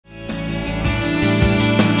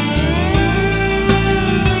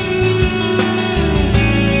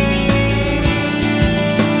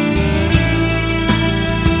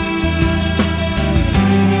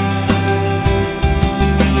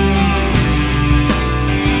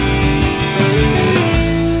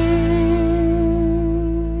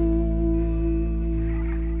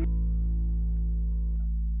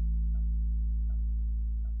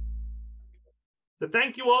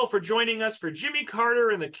thank you all for joining us for Jimmy Carter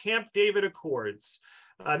and the Camp David Accords.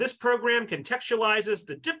 This program contextualizes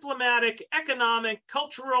the diplomatic, economic,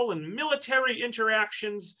 cultural, and military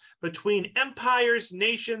interactions between empires,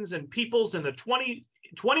 nations, and peoples in the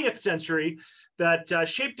 20th century that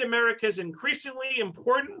shaped America's increasingly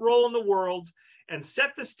important role in the world and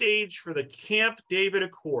set the stage for the Camp David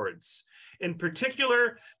Accords. In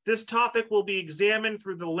particular, this topic will be examined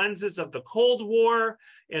through the lenses of the Cold War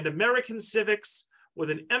and American civics, with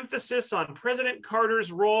an emphasis on President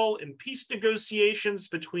Carter's role in peace negotiations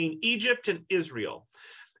between Egypt and Israel.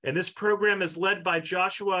 And this program is led by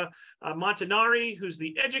Joshua Montanari, who's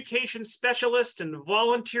the education specialist and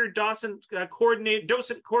volunteer docent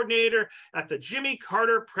coordinator at the Jimmy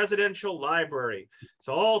Carter Presidential Library.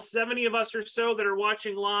 So all 70 of us or so that are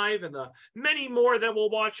watching live and the many more that will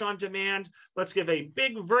watch on demand, let's give a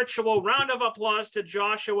big virtual round of applause to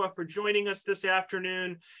Joshua for joining us this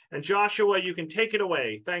afternoon. And Joshua, you can take it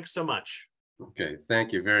away. Thanks so much. Okay,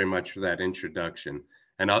 thank you very much for that introduction.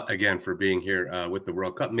 And again, for being here with the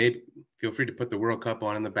World Cup. Maybe feel free to put the World Cup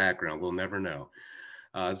on in the background. We'll never know.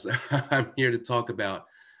 So I'm here to talk about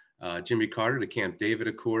Jimmy Carter, the Camp David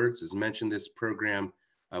Accords. As mentioned, this program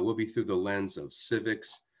will be through the lens of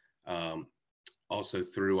civics, also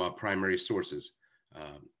through primary sources.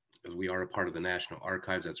 We are a part of the National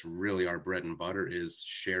Archives. That's really our bread and butter, is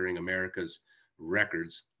sharing America's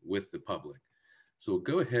records with the public. So we'll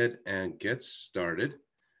go ahead and get started.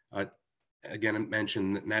 Again, I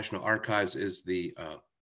mentioned that National Archives is the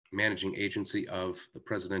managing agency of the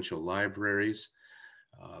presidential libraries.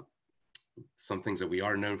 Some things that we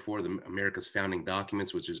are known for, the America's founding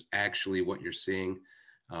documents, which is actually what you're seeing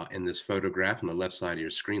in this photograph on the left side of your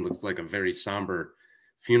screen. Looks like a very somber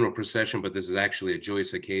funeral procession, but this is actually a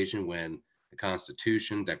joyous occasion when the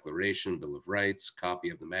Constitution, Declaration, Bill of Rights, copy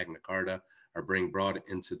of the Magna Carta are being brought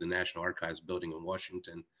into the National Archives building in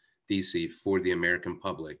Washington, D.C. for the American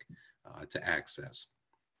public to access.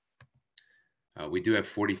 We do have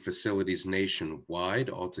 40 facilities nationwide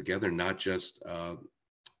altogether, not just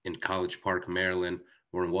in College Park, Maryland,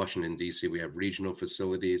 or in Washington, D.C. We have regional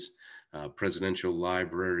facilities, presidential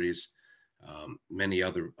libraries, many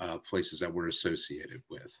other places that we're associated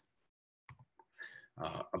with.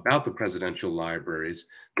 About the presidential libraries,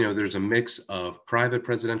 there's a mix of private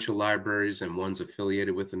presidential libraries and ones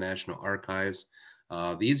affiliated with the National Archives.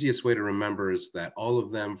 The easiest way to remember is that all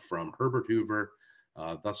of them, from Herbert Hoover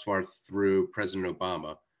thus far through President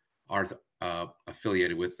Obama, are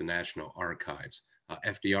affiliated with the National Archives.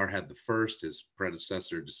 FDR had the first. His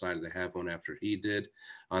predecessor decided to have one after he did.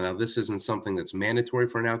 Now, this isn't something that's mandatory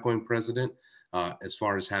for an outgoing president, as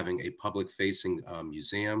far as having a public-facing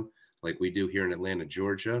museum like we do here in Atlanta,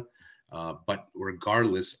 Georgia. But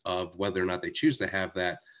regardless of whether or not they choose to have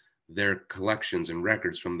that, their collections and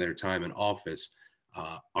records from their time in office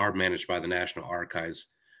are managed by the National Archives.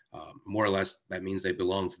 More or less, that means they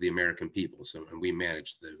belong to the American people, and we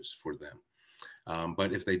manage those for them.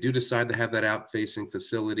 But if they do decide to have that out-facing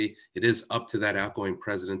facility, it is up to that outgoing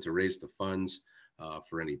president to raise the funds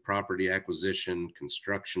for any property acquisition,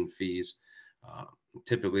 construction fees.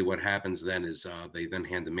 Typically what happens then is they then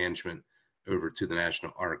hand the management over to the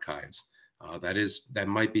National Archives. That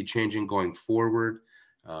might be changing going forward.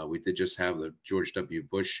 We did just have the George W.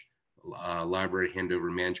 Bush library hand over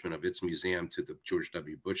management of its museum to the George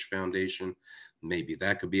W. Bush Foundation. Maybe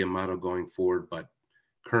that could be a model going forward, but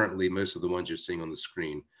currently most of the ones you're seeing on the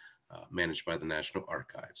screen managed by the National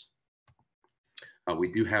Archives. We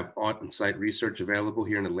do have on-site research available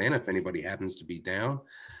here in Atlanta if anybody happens to be down.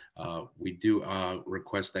 We do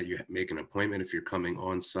request that you make an appointment if you're coming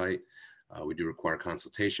on site. We do require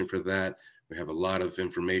consultation for that. We have a lot of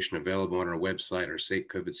information available on our website, our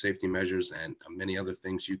COVID safety measures, and many other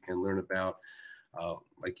things you can learn about.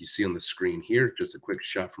 Like you see on the screen here, just a quick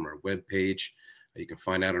shot from our webpage. You can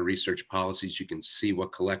find out our research policies. You can see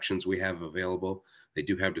what collections we have available. They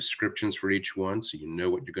do have descriptions for each one, so you know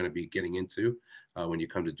what you're going to be getting into when you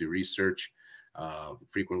come to do research.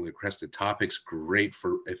 Frequently requested topics, great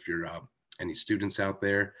for if you're any students out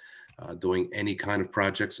there doing any kind of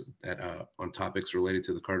projects that on topics related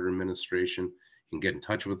to the Carter administration. You can get in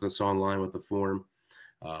touch with us online with the form.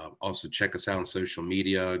 Also check us out on social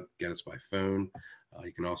media, get us by phone.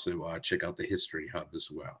 You can also check out the History Hub as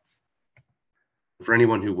well. For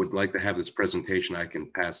anyone who would like to have this presentation, I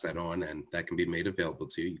can pass that on and that can be made available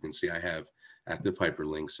to you. You can see I have active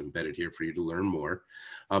hyperlinks embedded here for you to learn more.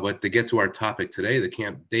 But to get to our topic today, the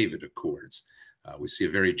Camp David Accords. We see a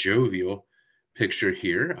very jovial picture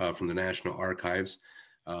here from the National Archives.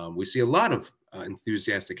 We see a lot of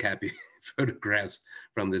enthusiastic, happy photographs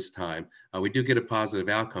from this time. We do get a positive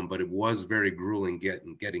outcome, but it was very grueling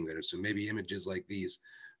getting there. So maybe images like these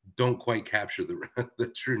don't quite capture the, the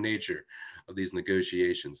true nature of these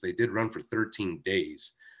negotiations. They did run for 13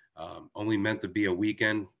 days, only meant to be a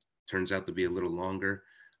weekend, turns out to be a little longer.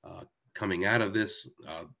 Coming out of this,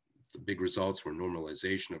 the big results were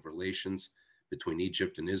normalization of relations between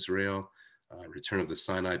Egypt and Israel, return of the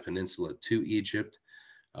Sinai Peninsula to Egypt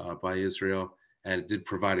by Israel, and it did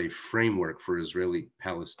provide a framework for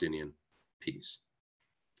Israeli-Palestinian peace.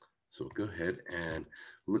 So we'll go ahead and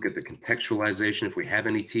look at the contextualization. If we have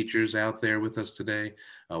any teachers out there with us today,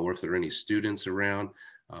 or if there are any students around,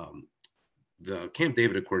 the Camp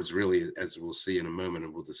David Accords really, as we'll see in a moment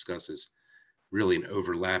and we'll discuss, is really an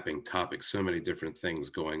overlapping topic. So many different things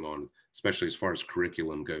going on, especially as far as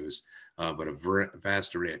curriculum goes, but a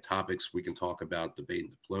vast array of topics we can talk about: debate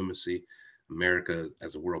and diplomacy, America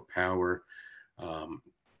as a world power,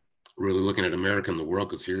 really looking at America in the world,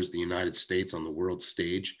 because here's the United States on the world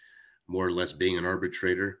stage, more or less being an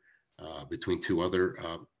arbitrator between two other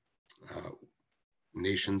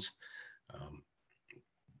nations.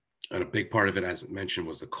 And a big part of it, as I mentioned,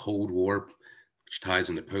 was the Cold War, which ties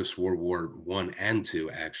into post-World War I and II,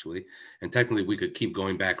 actually. And technically, we could keep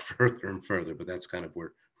going back further and further, but that's kind of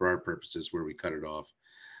where, for our purposes, where we cut it off.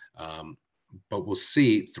 But we'll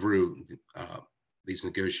see through these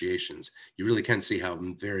negotiations, you really can see how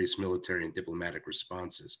various military and diplomatic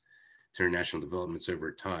responses to international developments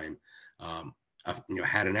over time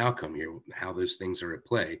had an outcome here, how those things are at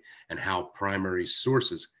play, and how primary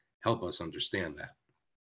sources help us understand that.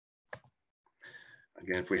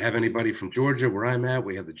 Again, if we have anybody from Georgia, where I'm at,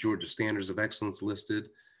 we have the Georgia Standards of Excellence listed.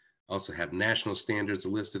 Also have national standards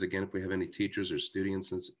listed. Again, if we have any teachers or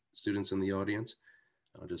students in the audience,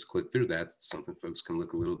 I'll just click through that. It's something folks can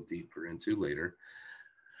look a little deeper into later.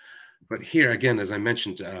 But here, again, as I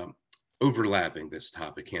mentioned, overlapping this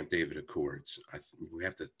topic, Camp David Accords, we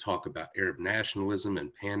have to talk about Arab nationalism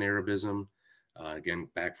and Pan-Arabism. Again,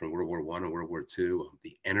 back from World War I and World War II,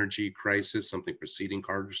 the energy crisis, something preceding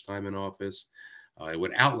Carter's time in office. It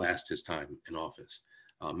would outlast his time in office.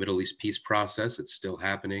 Middle East peace process, it's still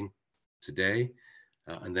happening today.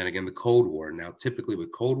 And then again, the Cold War. Now, typically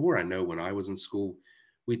with Cold War, I know when I was in school,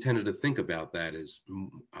 we tended to think about that as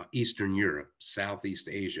Eastern Europe, Southeast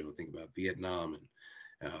Asia. We think about Vietnam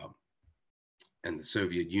and the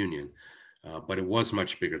Soviet Union. But it was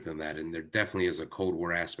much bigger than that. And there definitely is a Cold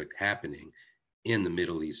War aspect happening in the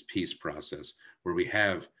Middle East peace process, where we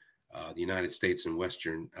have the United States and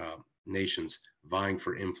Western nations vying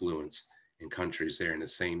for influence in countries there. And the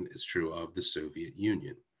same is true of the Soviet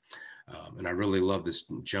Union. And I really love this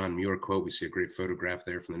John Muir quote. We see a great photograph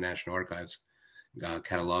there from the National Archives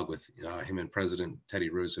catalog with him and President Teddy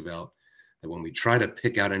Roosevelt, that when we try to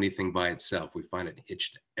pick out anything by itself, we find it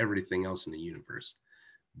hitched to everything else in the universe.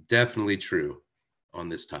 Definitely true on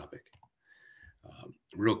this topic.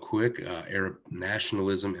 Real quick, Arab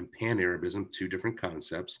nationalism and Pan-Arabism, two different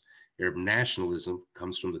concepts. Arab nationalism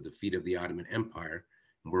comes from the defeat of the Ottoman Empire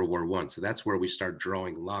in World War I. So that's where we start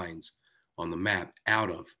drawing lines on the map out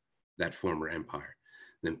of that former empire.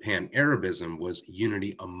 Then Pan-Arabism was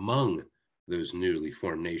unity among those newly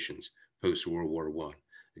formed nations post-World War I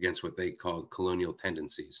against what they called colonial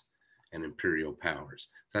tendencies and imperial powers.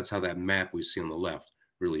 That's how that map we see on the left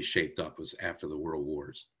really shaped up, was after the World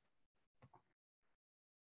Wars.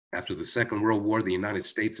 After the Second World War, the United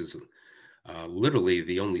States is literally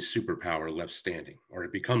the only superpower left standing, or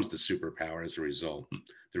it becomes the superpower as a result.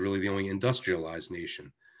 They're really the only industrialized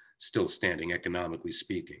nation still standing, economically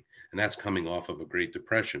speaking, and that's coming off of a Great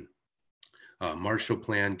Depression. Marshall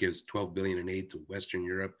Plan gives $12 billion in aid to Western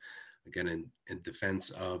Europe, again in defense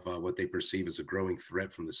of what they perceive as a growing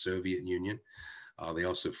threat from the Soviet Union. They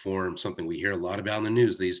also form something we hear a lot about in the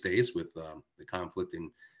news these days with the conflict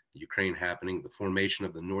in Ukraine happening, the formation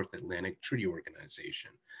of the North Atlantic Treaty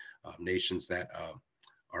Organization, nations that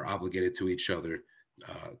are obligated to each other,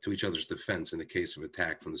 to each other's defense in the case of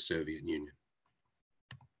attack from the Soviet Union.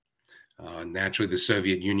 Naturally, the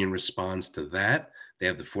Soviet Union responds to that. They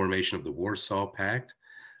have the formation of the Warsaw Pact.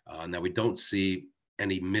 Now, we don't see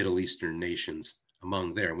any Middle Eastern nations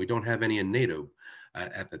among there, and we don't have any in NATO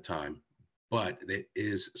at the time, but it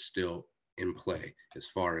is still in play as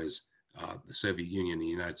far as the Soviet Union and the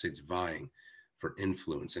United States vying for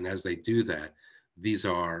influence. And as they do that, these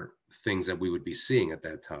are things that we would be seeing at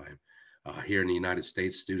that time. Here in the United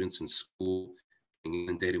States, students in school being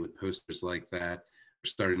inundated with posters like that. We're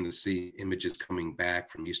starting to see images coming back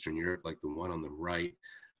from Eastern Europe, like the one on the right.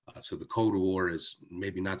 So the Cold War is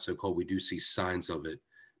maybe not so cold. We do see signs of it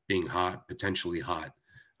being hot, potentially hot,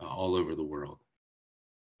 all over the world.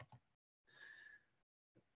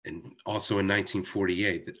 And also in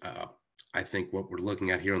 1948, I think what we're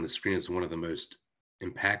looking at here on the screen is one of the most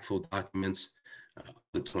impactful documents of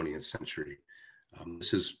the 20th century.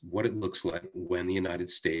 This is what it looks like when the United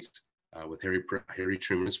States, with Harry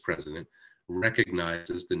Truman as president,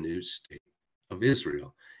 recognizes the new state of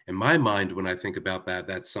Israel. In my mind, when I think about that,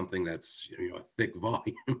 that's something that's a thick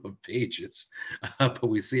volume of pages, but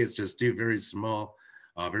we see it's just two very small,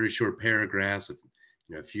 very short paragraphs,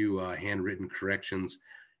 a few handwritten corrections,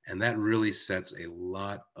 and that really sets a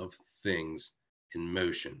lot of things in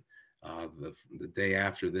motion. The day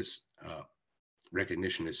after this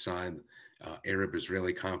recognition is signed,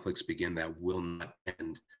 Arab-Israeli conflicts begin that will not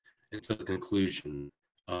end until the conclusion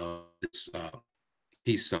of this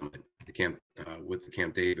peace summit, with the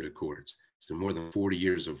Camp David Accords. So more than 40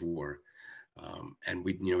 years of war, and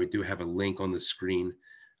we do have a link on the screen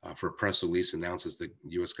for a press release announces the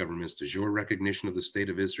U.S. government's de jure recognition of the state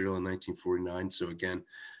of Israel in 1949. So again,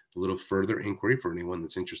 a little further inquiry for anyone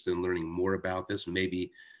that's interested in learning more about this.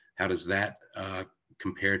 Maybe how does that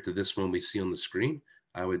compare to this one we see on the screen?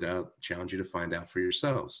 I would challenge you to find out for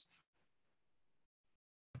yourselves.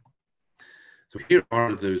 So here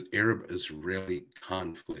are those Arab-Israeli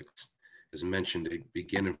conflicts. As mentioned, they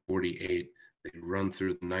begin in 48. They run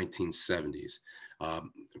through the 1970s.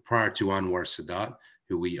 Prior to Anwar Sadat,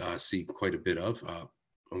 who we see quite a bit of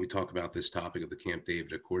when we talk about this topic of the Camp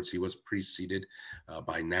David Accords, he was preceded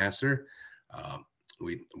by Nasser.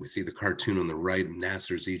 We see the cartoon on the right,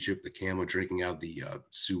 Nasser's Egypt, the camel drinking out the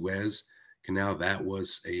Suez Canal. That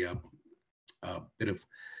was a bit of,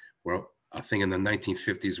 well, a thing in the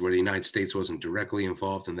 1950s where the United States wasn't directly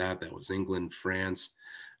involved in that. That was England, France,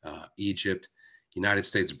 Egypt. United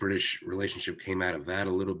States-British relationship came out of that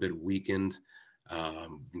a little bit weakened,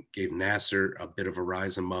 gave Nasser a bit of a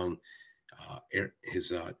rise among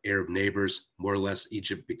his Arab neighbors. More or less,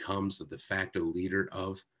 Egypt becomes the de facto leader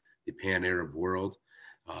of the pan-Arab world.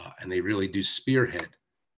 And they really do spearhead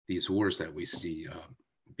these wars that we see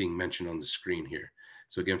being mentioned on the screen here.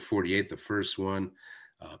 So again, 48, the first one.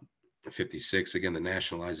 56, again, the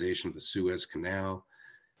nationalization of the Suez Canal.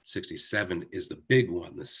 67 is the big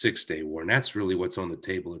one, the Six-Day War. And that's really what's on the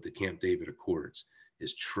table at the Camp David Accords,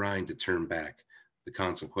 is trying to turn back the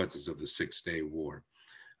consequences of the Six-Day War.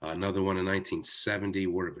 Another one in 1970,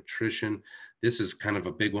 War of Attrition. This is kind of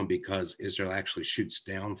a big one because Israel actually shoots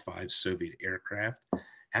down 5 Soviet aircraft,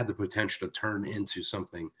 had the potential to turn into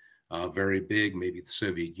something very big. Maybe the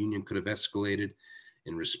Soviet Union could have escalated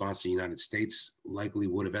in response. The United States likely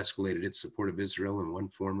would have escalated its support of Israel in one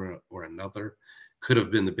form or another. Could have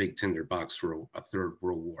been the big tinderbox for a third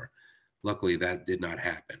world war. Luckily, that did not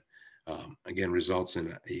happen. Again, results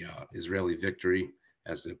in a Israeli victory,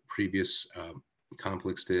 as the previous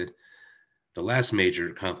conflicts did. The last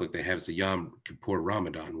major conflict they have is the Yom Kippur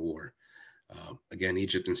Ramadan War. Again,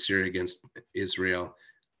 Egypt and Syria against Israel.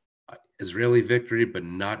 Israeli victory, but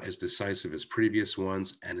not as decisive as previous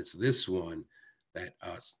ones. And it's this one that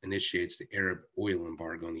initiates the Arab oil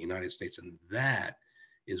embargo on the United States. And that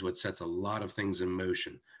is what sets a lot of things in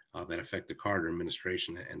motion that affect the Carter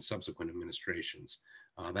administration and subsequent administrations.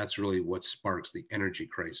 That's really what sparks the energy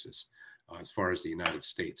crisis as far as the United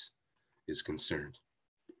States is concerned.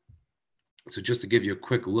 So just to give you a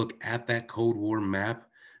quick look at that Cold War map,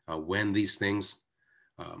 when these things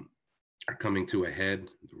are coming to a head.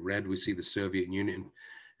 The red, we see the Soviet Union.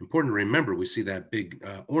 Important to remember, we see that big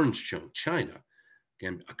orange chunk, China.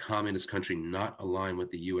 Again, a communist country not aligned with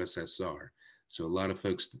the USSR. So a lot of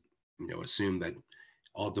folks, assume that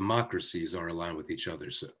all democracies are aligned with each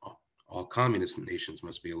other. So all communist nations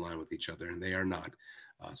must be aligned with each other, and they are not.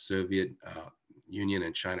 Soviet Union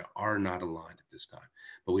and China are not aligned at this time.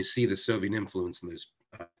 But we see the Soviet influence in those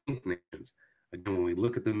pink nations. Again, when we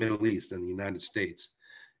look at the Middle East and the United States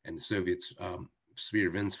and the Soviets' sphere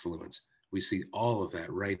of influence, we see all of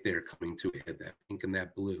that right there coming to a head, that pink and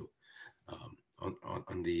that blue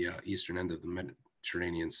on the eastern end of the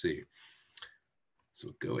Mediterranean Sea. So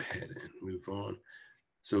go ahead and move on.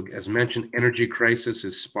 So as mentioned, energy crisis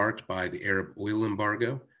is sparked by the Arab oil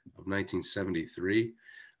embargo of 1973.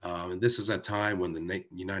 And this is a time when the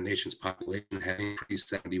United Nations population had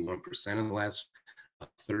increased 71% in the last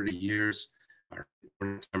 30 years.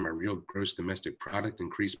 Our real gross domestic product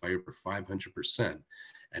increased by over 500%.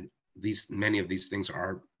 And many of these things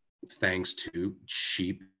are thanks to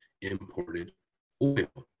cheap imported oil.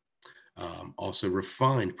 Also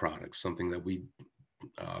refined products, something that we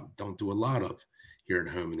don't do a lot of here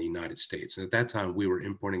at home in the United States. And at that time, we were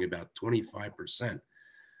importing about 25%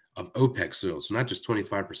 of OPEC's oil. So not just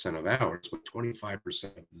 25% of ours, but 25%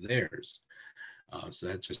 of theirs. So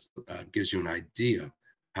that just gives you an idea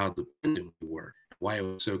how dependent we were, why it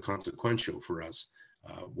was so consequential for us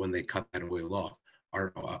when they cut that oil off.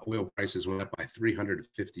 Our oil prices went up by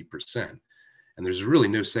 350%. And there's really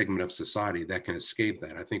no segment of society that can escape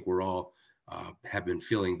that. I think we're all have been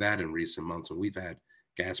feeling that in recent months when we've had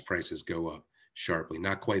gas prices go up sharply,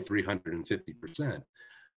 not quite 350%,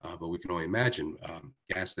 but we can only imagine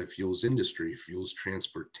gas that fuels industry, fuels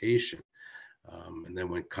transportation. And then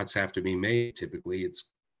when cuts have to be made, typically it's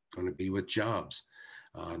going to be with jobs.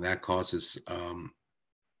 That causes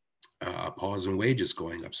a pause in wages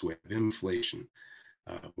going up. So we have inflation.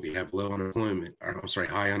 We have low unemployment, or I'm sorry,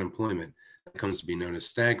 high unemployment. That comes to be known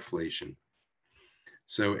as stagflation.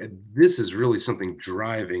 So this is really something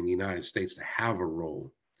driving the United States to have a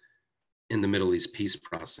role in the Middle East peace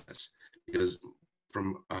process, because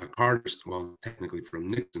from Carter's, well, technically from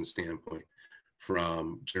Nixon's standpoint,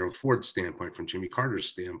 from Gerald Ford's standpoint, from Jimmy Carter's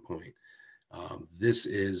standpoint, this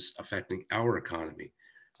is affecting our economy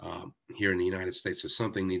here in the United States. So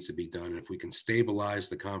something needs to be done. And if we can stabilize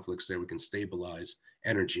the conflicts there, we can stabilize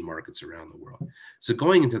energy markets around the world. So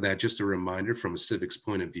going into that, just a reminder from a civics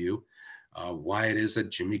point of view, why it is that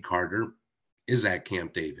Jimmy Carter is at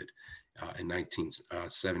Camp David in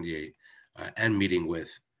 1978 and meeting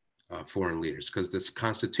with foreign leaders, because this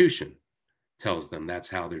Constitution tells them that's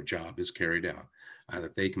how their job is carried out,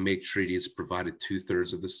 that they can make treaties provided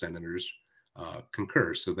 2/3 of the senators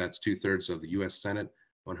concur. So that's 2/3 of the US Senate,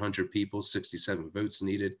 100 people, 67 votes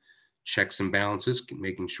needed, checks and balances,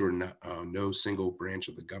 making sure no single branch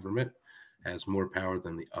of the government has more power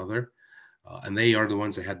than the other. And they are the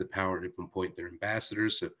ones that had the power to appoint their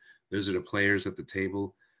ambassadors. So those are the players at the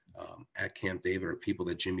table at Camp David, are people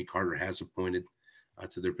that Jimmy Carter has appointed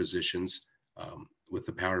to their positions with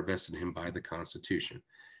the power vested in him by the Constitution.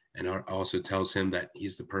 And also tells him that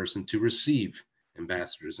he's the person to receive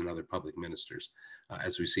ambassadors and other public ministers,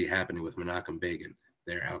 as we see happening with Menachem Begin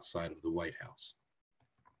there outside of the White House.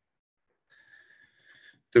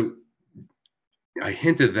 So I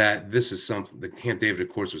hinted that this is something, the Camp David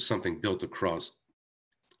Accords was something built across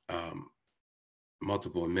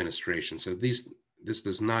multiple administrations. So this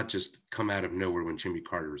does not just come out of nowhere when Jimmy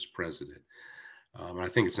Carter was president. And I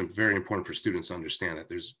think it's very important for students to understand that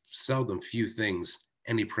there's seldom few things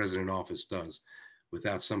any president in office does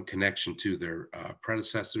without some connection to their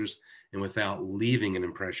predecessors and without leaving an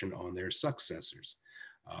impression on their successors.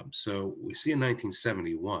 So we see in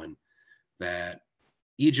 1971 that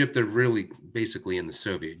Egypt, they're really basically in the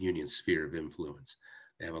Soviet Union sphere of influence.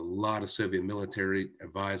 They have a lot of Soviet military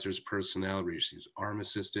advisors, personnel, receives arm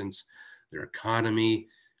assistance. Their economy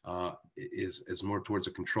is more towards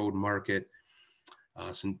a controlled market.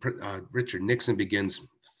 Richard Nixon begins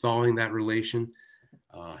thawing that relation.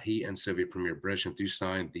 He and Soviet Premier Brezhnev do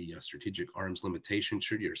sign the Strategic Arms Limitation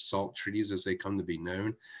Treaty, or SALT treaties as they come to be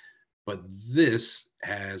known. But this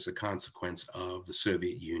has a consequence of the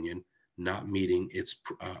Soviet Union not meeting its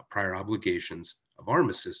prior obligations of arm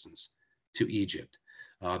assistance to Egypt.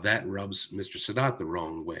 That rubs Mr. Sadat the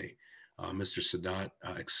wrong way. Mr. Sadat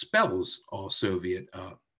expels all Soviet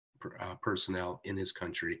personnel in his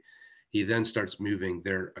country. He then starts moving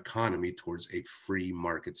their economy towards a free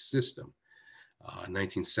market system. In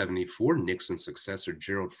 1974, Nixon's successor,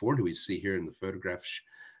 Gerald Ford, who we see here in the photograph,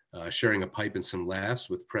 sharing a pipe and some laughs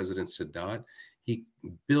with President Sadat, he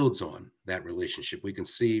builds on that relationship. We can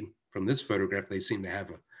see from this photograph, they seem to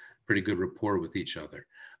have a pretty good rapport with each other.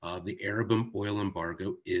 The Arab oil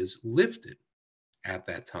embargo is lifted at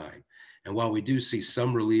that time. And while we do see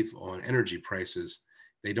some relief on energy prices,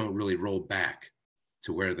 they don't really roll back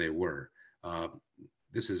to where they were.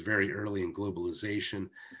 This is very early in globalization.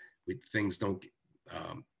 Things don't,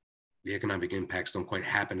 the economic impacts don't quite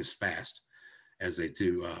happen as fast as they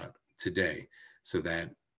do today. So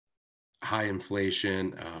that high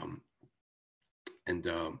inflation and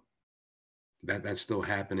that's still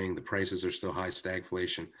happening. The prices are still high,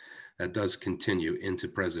 stagflation. That does continue into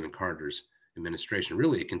President Carter's administration.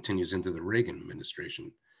 Really, it continues into the Reagan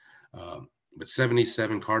administration. But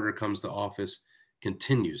 77, Carter comes to office,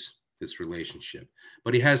 continues this relationship.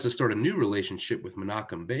 But he has to start a new relationship with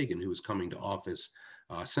Menachem Begin, who is coming to office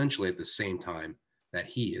essentially at the same time that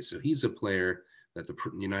he is. So he's a player that the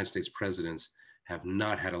United States presidents have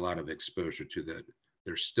not had a lot of exposure to, that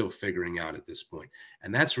they're still figuring out at this point.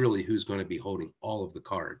 And that's really who's going to be holding all of the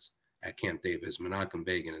cards at Camp David, is Menachem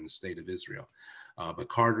Begin in the state of Israel. But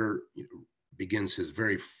Carter begins his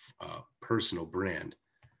very personal brand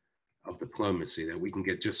of diplomacy that we can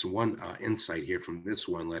get just one insight here from this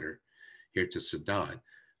one letter here to Sadat.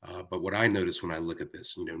 But what I notice when I look at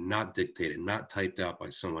this, not dictated, not typed out by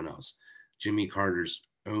someone else, Jimmy Carter's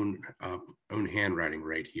own handwriting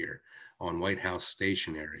right here on White House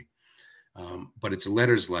stationery. But it's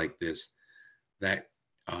letters like this that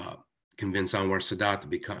convince Anwar Sadat to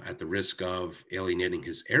become, at the risk of alienating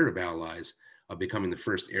his Arab allies, of becoming the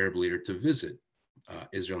first Arab leader to visit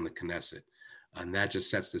Israel and the Knesset. And that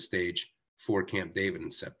just sets the stage for Camp David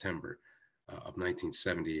in September of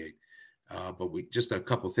 1978. But just a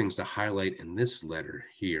couple things to highlight in this letter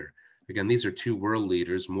here. Again, these are two world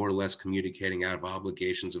leaders, more or less communicating out of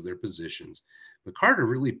obligations of their positions. But Carter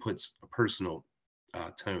really puts a personal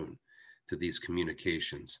tone to these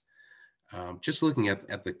communications. Just looking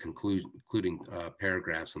at the concluding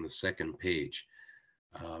paragraphs on the second page,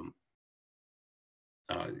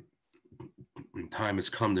 time has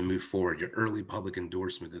come to move forward. Your early public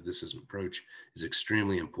endorsement of this approach is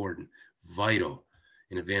extremely important, vital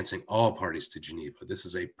in advancing all parties to Geneva. This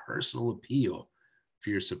is a personal appeal for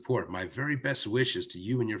your support. My very best wishes to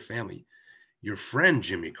you and your family. Your friend,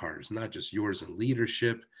 Jimmy Carter, is not just yours in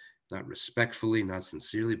leadership, not respectfully, not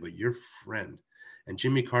sincerely, but your friend. And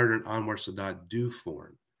Jimmy Carter and Anwar Sadat do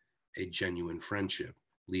form a genuine friendship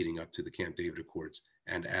leading up to the Camp David Accords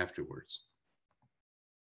and afterwards.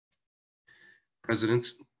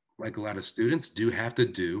 Presidents, like a lot of students, do have to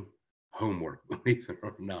do homework, believe it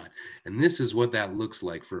or not. And this is what that looks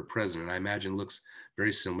like for a president. I imagine looks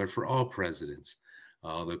very similar for all presidents.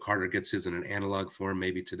 Although Carter gets his in an analog form,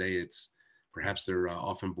 maybe today perhaps they're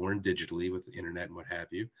often born digitally with the internet and what have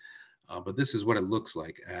you. But this is what it looks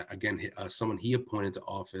like. Again, someone he appointed to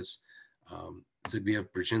office, Zbigniew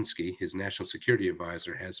Brzezinski, his national security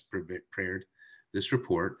advisor, has prepared this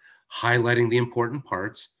report highlighting the important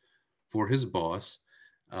parts for his boss.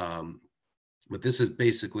 But this is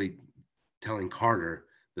basically telling Carter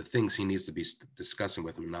the things he needs to be discussing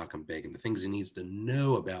with Menachem Begin, the things he needs to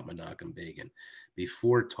know about Menachem Begin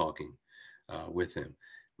before talking with him.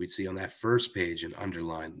 We see on that first page and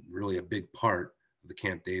underline really a big part of the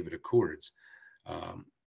Camp David Accords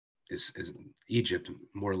is Egypt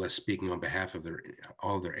more or less speaking on behalf of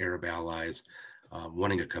all their Arab allies,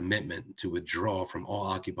 wanting a commitment to withdraw from all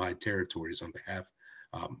occupied territories on behalf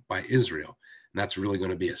by Israel. And that's really going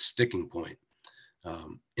to be a sticking point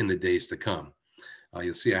in the days to come.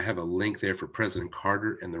 You'll see I have a link there for President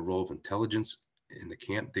Carter and the role of intelligence in the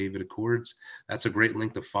Camp David Accords. That's a great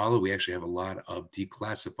link to follow. We actually have a lot of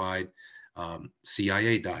declassified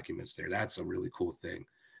CIA documents there. That's a really cool thing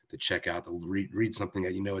to check out, to read something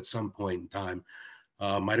that, at some point in time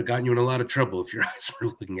might have gotten you in a lot of trouble if your eyes were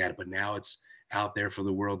looking at it, but now it's out there for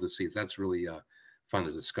the world to see. So that's really fun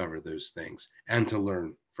to discover those things and to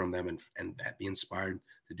learn from them and be inspired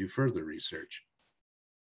to do further research.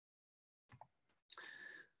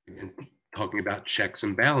 And talking about checks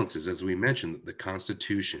and balances, as we mentioned, the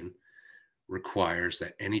Constitution requires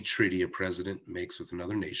that any treaty a president makes with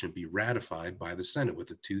another nation be ratified by the Senate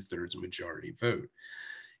with a 2/3 majority vote.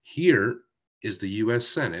 Here is the U.S.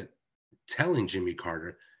 Senate telling Jimmy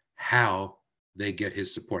Carter how they get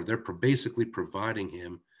his support. They're basically providing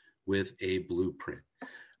him with a blueprint,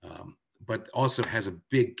 but also has a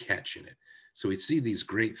big catch in it. So we see these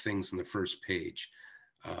great things in the first page.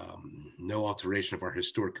 No alteration of our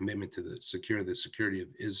historic commitment to the security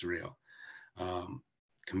of Israel.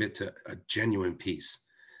 Commit to a genuine peace,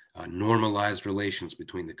 normalized relations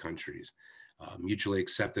between the countries, mutually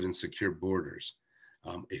accepted and secure borders,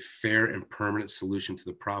 a fair and permanent solution to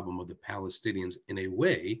the problem of the Palestinians in a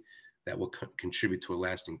way that will contribute to a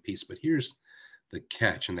lasting peace. But here's the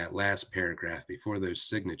catch in that last paragraph before those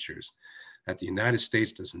signatures, that the United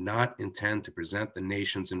States does not intend to present the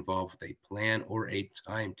nations involved with a plan or a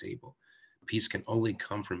timetable. Peace can only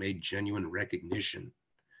come from a genuine recognition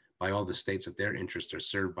by all the states that their interests are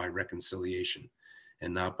served by reconciliation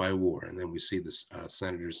and not by war. And then we see the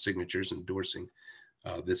senators' signatures endorsing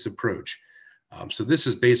this approach. So this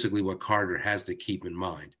is basically what Carter has to keep in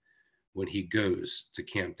mind when he goes to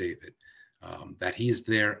Camp David, that he's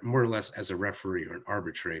there more or less as a referee or an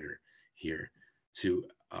arbitrator here to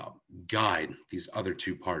guide these other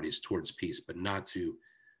two parties towards peace, but not to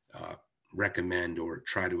recommend or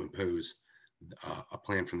try to impose a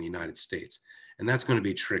plan from the United States. And that's going to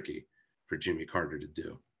be tricky for Jimmy Carter to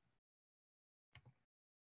do.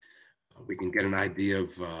 We can get an idea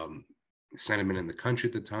of sentiment in the country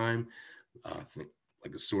at the time. I think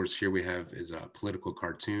like a source here we have is a political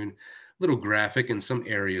cartoon, little graphic in some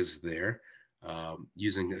areas there,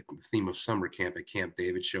 using the theme of summer camp at Camp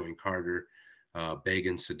David, showing Carter,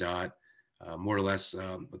 Begin, Sadat, more or less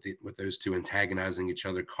with those two antagonizing each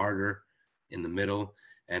other, Carter in the middle.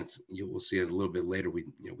 And you will see it a little bit later. We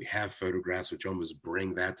have photographs which almost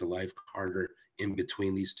bring that to life. Carter in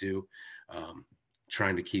between these two,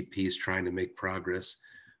 trying to keep peace, trying to make progress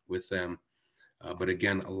with them. But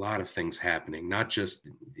again, a lot of things happening. Not just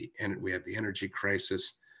we have the energy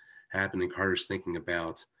crisis happening. Carter's thinking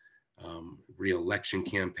about re-election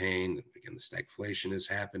campaign. Again, the stagflation is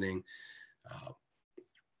happening.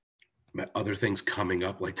 Other things coming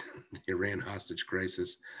up, like the Iran hostage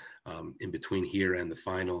crisis, in between here and the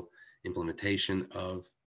final implementation of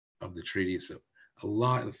the treaty. So a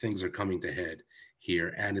lot of things are coming to head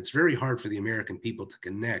here, and it's very hard for the American people to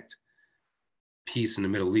connect peace in the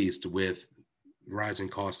Middle East with rising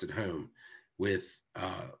costs at home, with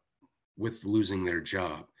losing their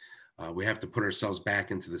job. We have to put ourselves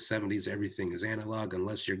back into the 70s. Everything is analog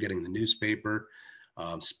unless you're getting the newspaper,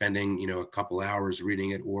 spending a couple hours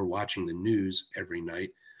reading it or watching the news every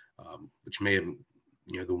night, which may have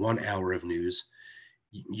the 1 hour of news.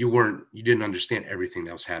 You didn't understand everything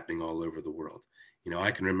that was happening all over the world.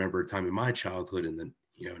 I can remember a time in my childhood in the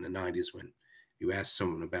in the 90s when you asked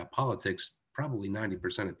someone about politics, probably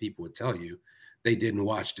 90% of people would tell you they didn't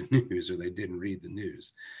watch the news or they didn't read the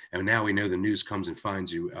news. And now we know the news comes and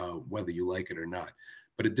finds you whether you like it or not,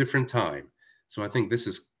 but a different time. So I think this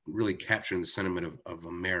is really capturing the sentiment of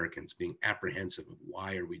Americans being apprehensive of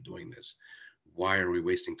why are we doing this? Why are we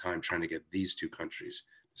wasting time trying to get these two countries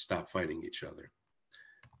to stop fighting each other?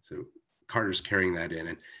 So Carter's carrying that in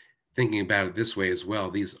and thinking about it this way as well.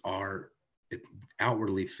 These are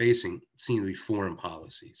outwardly facing, seem to be foreign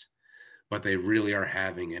policies, but they really are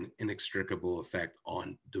having an inextricable effect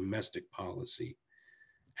on domestic policy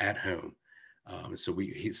at home. So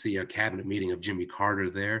we see a cabinet meeting of Jimmy Carter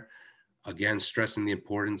there, again, stressing the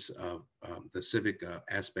importance of the civic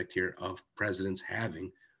aspect here of presidents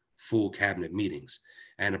having full cabinet meetings.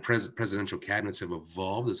 And presidential cabinets have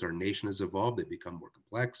evolved as our nation has evolved. They become more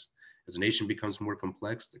complex. As a nation becomes more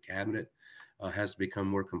complex, the cabinet has to become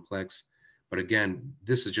more complex. But again,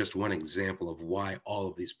 this is just one example of why all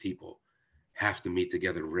of these people have to meet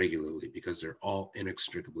together regularly, because they're all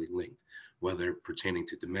inextricably linked, whether pertaining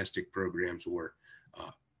to domestic programs or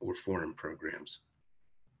foreign programs.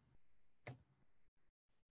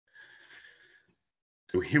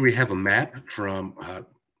 So here we have a map from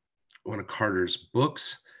one of Carter's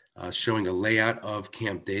books showing a layout of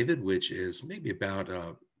Camp David, which is maybe about,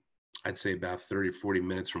 I'd say about 30, 40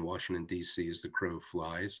 minutes from Washington, D.C. as the crow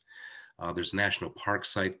flies. There's a national park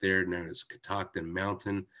site there known as Catoctin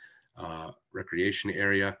Mountain recreation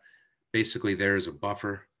area. Basically, there is a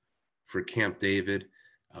buffer for Camp David.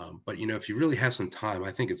 But if you really have some time,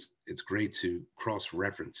 I think it's great to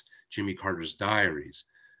cross-reference Jimmy Carter's diaries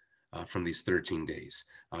from these 13 days,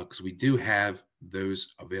 because we do have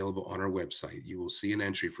those available on our website. You will see an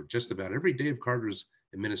entry for just about every day of Carter's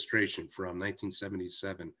administration from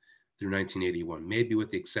 1977 through 1981, maybe with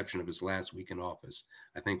the exception of his last week in office.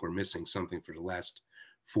 I think we're missing something for the last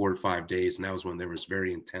 4 or 5 days, and that was when there was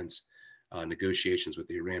very intense negotiations with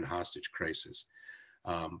the Iran hostage crisis.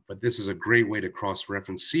 But this is a great way to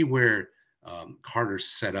cross-reference, see where Carter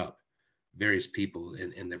set up various people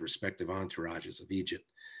in their respective entourages of Egypt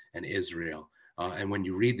and Israel. And when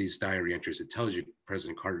you read these diary entries, it tells you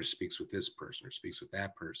President Carter speaks with this person or speaks with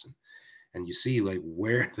that person. And you see like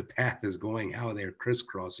where the path is going, how they're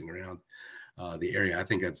crisscrossing around the area. I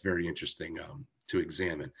think that's very interesting to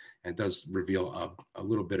examine, and does reveal a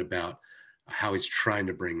little bit about how he's trying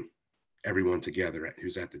to bring everyone together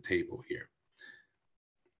who's at the table here.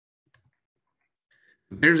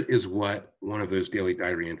 There is what one of those daily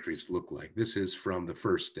diary entries look like. This is from the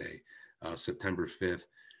first day, September 5th.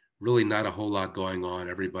 Really not a whole lot going on.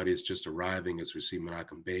 Everybody's just arriving, as we see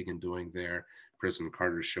Menachem Begin doing there. President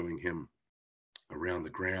Carter showing him around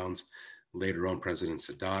the grounds. Later on, President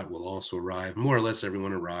Sadat will also arrive. More or less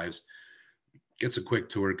everyone arrives, gets a quick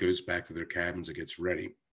tour, goes back to their cabins, and gets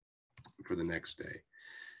ready for the next day.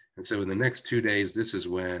 And so in the next 2 days, this is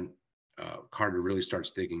when Carter really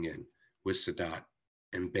starts digging in with Sadat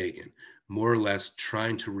and Begin, more or less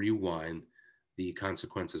trying to rewind the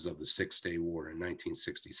consequences of the Six-Day War in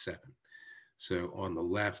 1967. So on the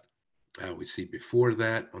left, we see before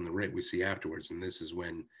that. On the right, we see afterwards. And this is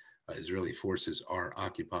when Israeli forces are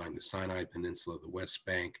occupying the Sinai Peninsula, the West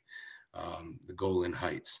Bank, the Golan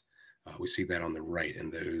Heights. We see that on the right,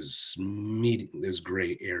 and those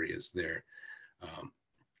gray areas there.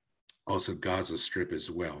 Also Gaza Strip as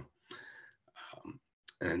well.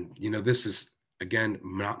 And this is, again,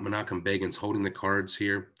 Menachem Begin's holding the cards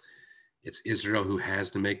here. It's Israel who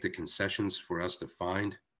has to make the concessions for us to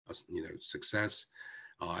find success.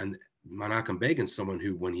 And Menachem Begin's someone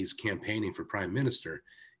who, when he's campaigning for prime minister,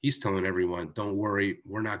 he's telling everyone, don't worry,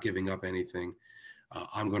 we're not giving up anything.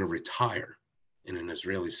 I'm going to retire in an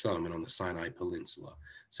Israeli settlement on the Sinai Peninsula.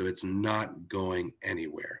 So it's not going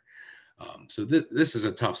anywhere. So this is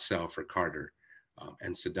a tough sell for Carter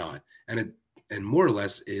and Sadat. And more or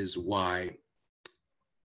less is why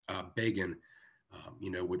Begin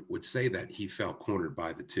would say that he felt cornered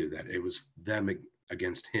by the two, that it was them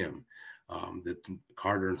against him. That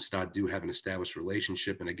Carter and Stott do have an established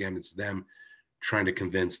relationship, and again, it's them trying to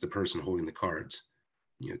convince the person holding the cards,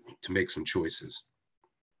 to make some choices.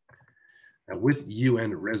 Now, with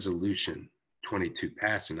UN Resolution 22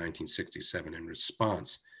 passed in 1967 in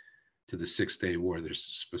response to the Six-Day War, there's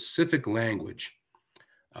specific language,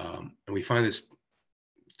 and we find this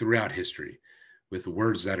throughout history, with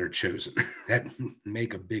words that are chosen that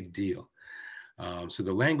make a big deal. So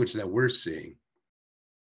the language that we're seeing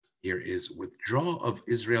here is withdrawal of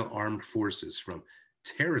Israel armed forces from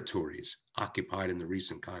territories occupied in the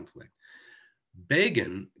recent conflict.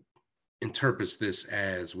 Begin interprets this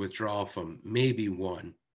as withdrawal from maybe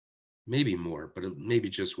one, maybe more, but maybe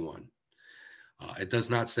just one. It does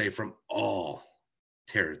not say from all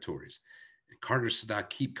territories. And Carter and Sadat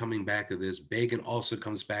keep coming back to this. Begin also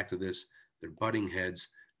comes back to this. They're butting heads.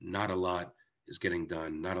 Not a lot is getting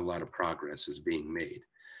done. Not a lot of progress is being made.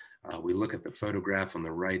 We look at the photograph on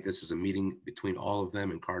the right. This is a meeting between all of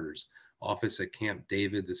them in Carter's office at Camp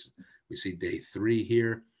David. We see day 3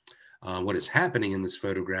 here. What is happening in this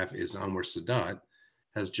photograph is Anwar Sadat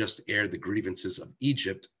has just aired the grievances of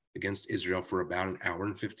Egypt against Israel for about an hour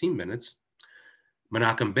and 15 minutes.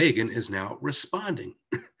 Menachem Begin is now responding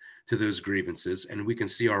to those grievances, and we can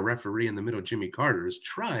see our referee in the middle, Jimmy Carter, is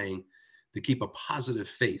trying to keep a positive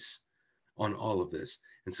face on all of this.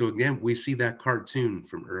 And so again, we see that cartoon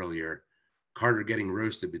from earlier, Carter getting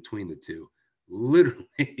roasted between the two,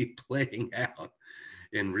 literally playing out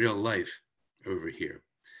in real life over here.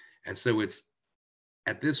 And so it's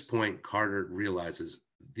at this point, Carter realizes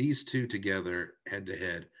these two together head to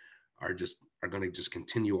head are going to just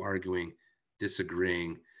continue arguing,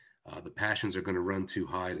 disagreeing. The passions are going to run too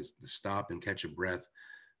high to stop and catch a breath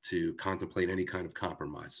to contemplate any kind of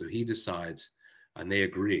compromise. So he decides, and they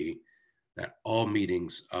agree, that all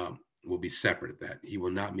meetings will be separate, that he will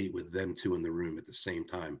not meet with them two in the room at the same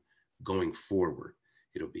time going forward.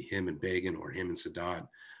 It'll be him and Begin or him and Sadat.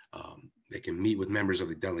 They can meet with members of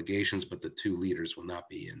the delegations, but the two leaders will not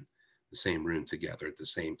be in the same room together at the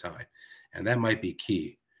same time. And that might be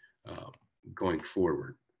key going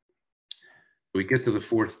forward. We get to the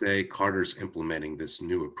 4th day, Carter's implementing this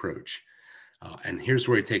new approach. And here's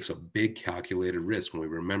where he takes a big calculated risk. When we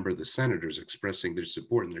remember the senators expressing their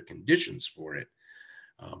support and their conditions for it,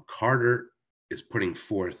 Carter is putting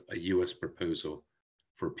forth a U.S. proposal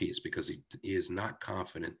for peace because he is not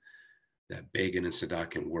confident that Begin and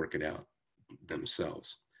Sadat can work it out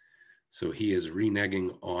themselves. So he is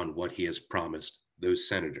reneging on what he has promised those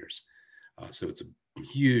senators. So it's a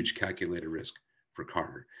huge calculated risk for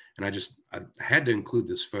Carter. And I had to include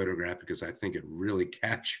this photograph because I think it really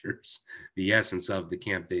captures the essence of the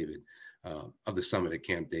Camp David, of the summit at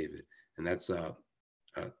Camp David. And that's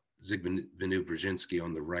Zbigniew Brzezinski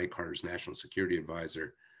on the right, Carter's national security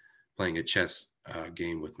advisor, playing a chess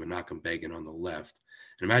game with Menachem Begin on the left.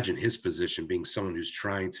 And imagine his position being someone who's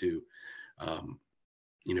trying to,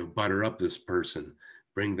 butter up this person,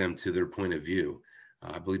 bring them to their point of view.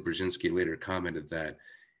 I believe Brzezinski later commented that,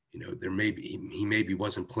 he maybe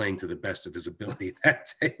wasn't playing to the best of his ability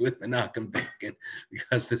that day with Menachem Begin,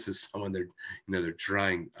 because this is someone they're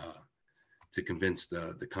trying to convince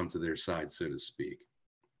to come to their side, so to speak.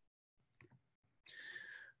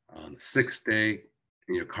 On the 6th day,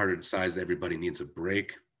 Carter decides that everybody needs a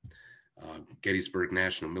break. Gettysburg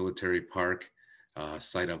National Military Park,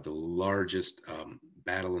 site of the largest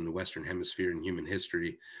battle in the Western Hemisphere in human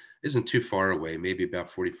history, isn't too far away, maybe about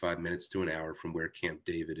 45 minutes to an hour from where Camp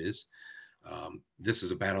David is. This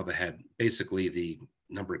is a battle that had basically the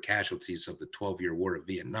number of casualties of the 12-year War of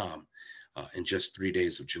Vietnam in just 3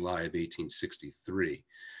 days of July of 1863.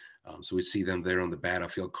 So we see them there on the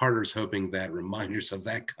battlefield. Carter's hoping that reminders of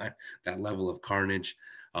that level of carnage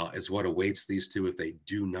is what awaits these two if they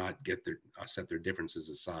do not get set their differences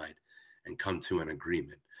aside and come to an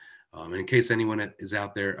agreement. In case anyone is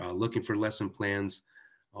out there looking for lesson plans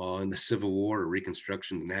in the Civil War or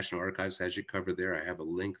Reconstruction, the National Archives has you covered there. I have a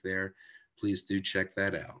link there. Please do check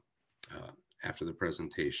that out after the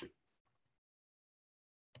presentation.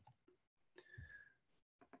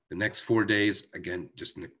 The next 4 days, again,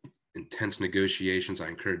 just intense negotiations. I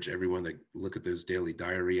encourage everyone to look at those daily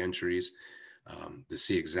diary entries to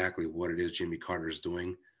see exactly what it is Jimmy Carter is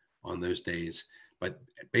doing on those days. But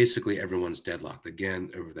basically, everyone's deadlocked,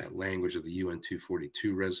 again, over that language of the UN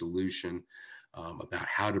 242 resolution about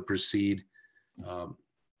how to proceed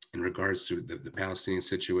in regards to the Palestinian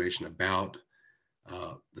situation, about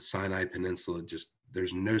the Sinai Peninsula. Just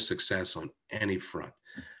there's no success on any front.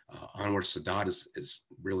 Anwar Sadat is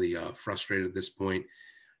really frustrated at this point.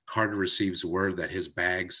 Carter receives word that his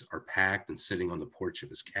bags are packed and sitting on the porch of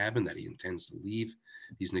his cabin, that he intends to leave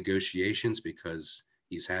these negotiations because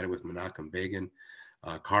he's had it with Menachem Begin.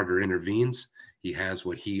 Carter intervenes. He has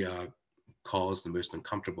what he calls the most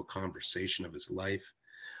uncomfortable conversation of his life,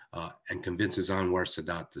 and convinces Anwar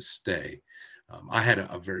Sadat to stay. I had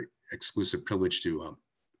a very exclusive privilege to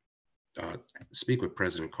speak with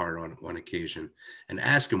President Carter on one occasion and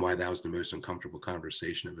ask him why that was the most uncomfortable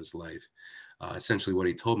conversation of his life. Essentially, what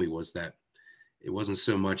he told me was that it wasn't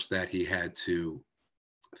so much that he had to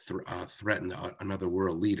threaten another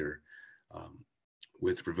world leader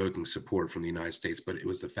with revoking support from the United States, but it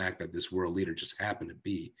was the fact that this world leader just happened to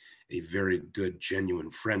be a very good, genuine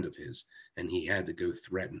friend of his, and he had to go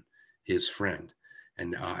threaten his friend.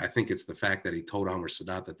 And I think it's the fact that he told Anwar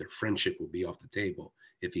Sadat that their friendship would be off the table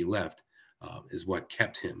if he left is what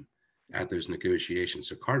kept him at those negotiations.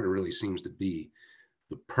 So Carter really seems to be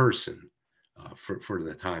the person for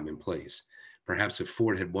the time and place. Perhaps if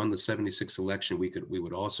Ford had won the 76 election, we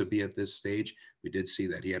would also be at this stage. We did see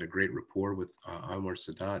that he had a great rapport with Anwar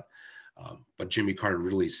Sadat, but Jimmy Carter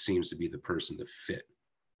really seems to be the person to fit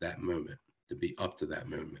that moment, to be up to that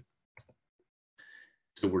moment.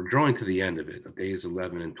 So we're drawing to the end of it, days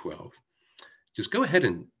 11 and 12. Just go ahead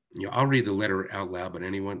and, I'll read the letter out loud, but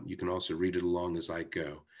anyone, you can also read it along as I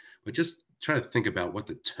go. But just try to think about what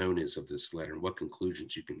the tone is of this letter and what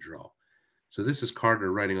conclusions you can draw. So this is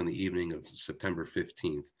Carter writing on the evening of September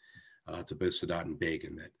 15th to both Sadat and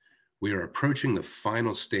Begin that we are approaching the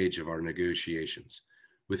final stage of our negotiations.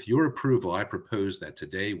 With your approval, I propose that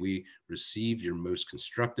today we receive your most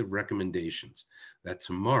constructive recommendations, that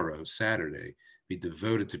tomorrow, Saturday, be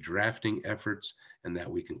devoted to drafting efforts, and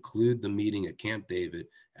that we conclude the meeting at Camp David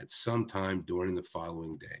at some time during the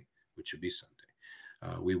following day, which would be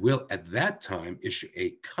Sunday. We will at that time issue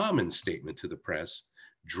a common statement to the press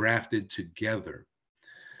drafted together.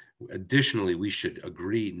 Additionally, we should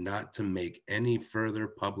agree not to make any further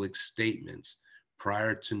public statements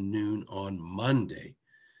prior to noon on Monday.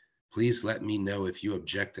 Please let me know if you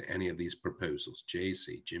object to any of these proposals.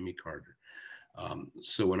 JC, Jimmy Carter.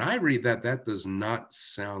 So when I read that, that does not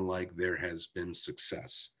sound like there has been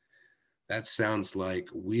success. That sounds like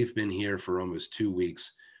we've been here for almost 2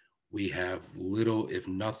 weeks. We have little, if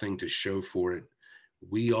nothing, to show for it.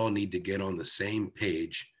 We all need to get on the same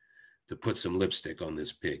page to put some lipstick on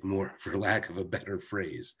this pig, more for lack of a better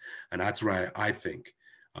phrase. And that's why I think,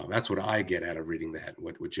 that's what I get out of reading that,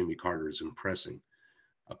 what Jimmy Carter is impressing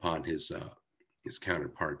upon his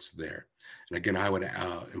counterparts there. And again, I would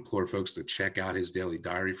implore folks to check out his daily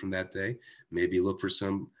diary from that day, maybe look for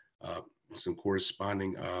some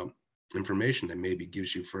corresponding information that maybe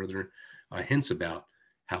gives you further hints about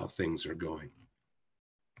how things are going.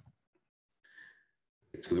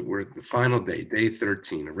 So that we're at the final day, day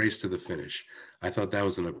 13, a race to the finish. I thought that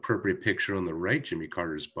was an appropriate picture on the right, Jimmy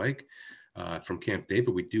Carter's bike from Camp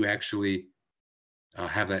David. We do actually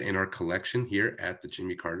have that in our collection here at the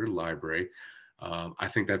Jimmy Carter Library. I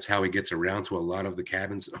think that's how he gets around to a lot of the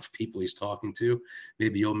cabins of people he's talking to.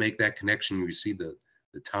 Maybe you'll make that connection when you see the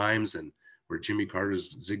times and where Jimmy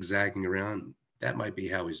Carter's zigzagging around. That might be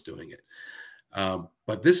how he's doing it.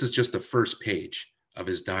 But this is just the first page of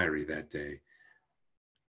his diary that day.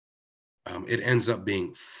 It ends up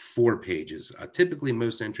being 4 pages. Typically,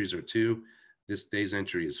 most entries are 2. This day's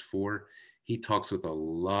entry is 4. He talks with a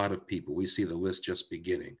lot of people. We see the list just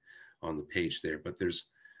beginning on the page there, but there's,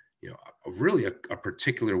 really a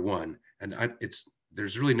particular one, and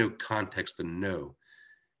there's really no context to know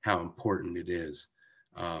how important it is.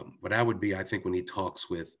 But that would be, I think, when he talks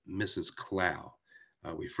with Mrs. Clow.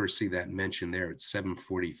 We first see that mentioned there at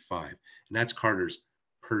 7:45, and that's Carter's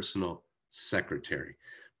personal secretary.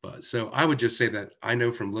 But so I would just say that I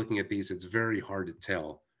know from looking at these, it's very hard to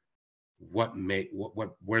tell where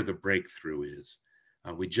the breakthrough is.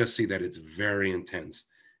 We just see that it's very intense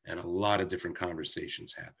and a lot of different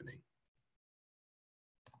conversations happening.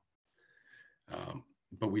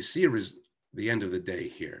 But we see the end of the day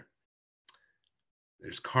here.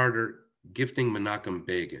 There's Carter gifting Menachem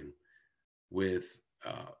Begin with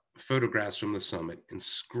photographs from the summit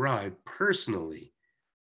inscribed personally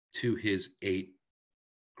to his 8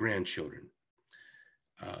 grandchildren.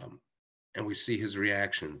 And we see his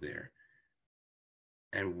reaction there.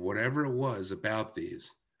 And whatever it was about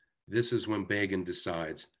these, this is when Begin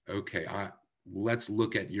decides, okay, let's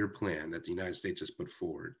look at your plan that the United States has put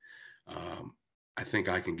forward. I think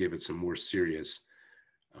I can give it some more serious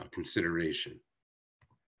consideration.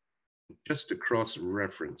 Just to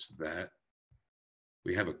cross-reference that,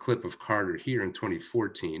 we have a clip of Carter here in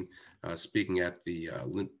 2014, speaking at the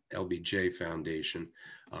LBJ Foundation,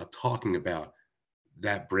 talking about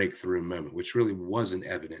that breakthrough moment, which really wasn't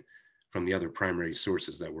evident from the other primary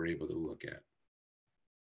sources that we're able to look at.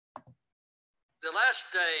 The last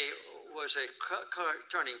day was a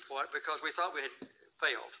turning point because we thought we had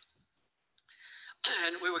failed.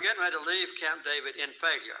 And we were getting ready to leave Camp David in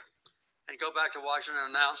failure and go back to Washington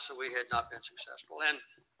and announce that we had not been successful. And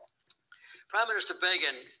Prime Minister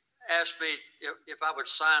Begin asked me if I would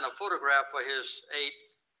sign a photograph for his 8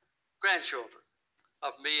 grandchildren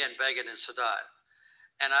of me and Begin and Sadat.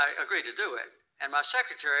 And I agreed to do it. And my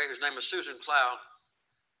secretary, whose name was Susan Clow,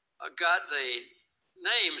 got the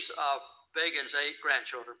names of Begin's 8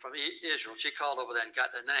 grandchildren from Israel. She called over there and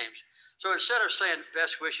got their names. So instead of saying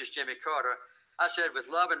best wishes, Jimmy Carter, I said with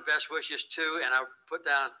love and best wishes to, and I put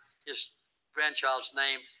down his grandchild's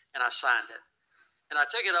name and I signed it. And I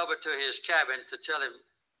took it over to his cabin to tell him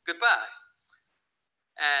goodbye.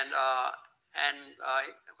 And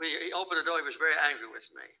when he opened the door, he was very angry with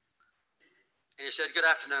me. And he said, "Good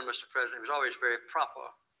afternoon, Mr. President." He was always very proper.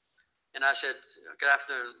 And I said, "Good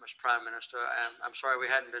afternoon, Mr. Prime Minister. I'm sorry we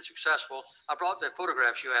hadn't been successful. I brought the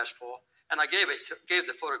photographs you asked for," and I gave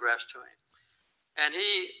the photographs to him. And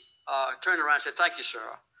he turned around and said, "Thank you,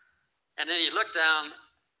 sir." And then he looked down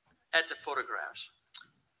at the photographs,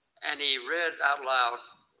 and he read out loud,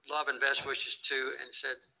 "Love and best wishes to," and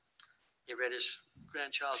said, he read his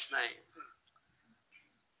grandchild's name.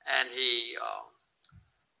 And he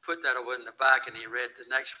put that over in the back, and he read the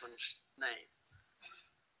next one's name.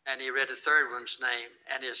 And he read the third one's name,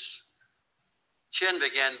 and his chin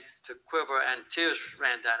began to quiver, and tears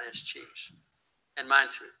ran down his cheeks, and mine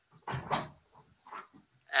too.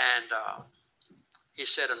 And he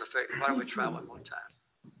said in the face, "Why don't we try one more time?"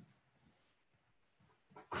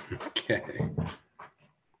 Okay.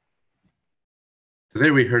 So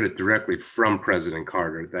there we heard it directly from President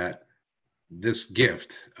Carter that this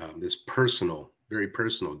gift, this personal, very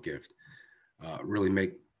personal gift,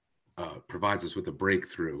 really provides us with a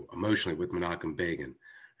breakthrough emotionally with Menachem Begin.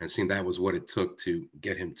 And it seemed that was what it took to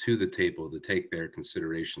get him to the table to take their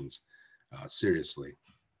considerations seriously.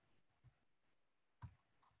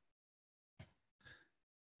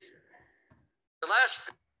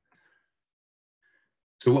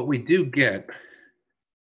 So what we do get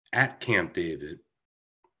at Camp David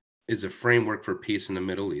is a framework for peace in the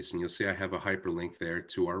Middle East. And you'll see I have a hyperlink there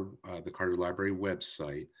to our the Carter Library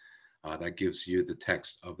website that gives you the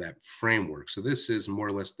text of that framework. So this is more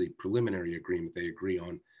or less the preliminary agreement they agree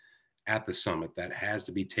on at the summit that has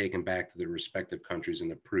to be taken back to the respective countries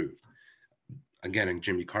and approved. Again, in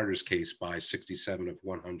Jimmy Carter's case, by 67 of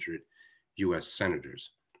 100 US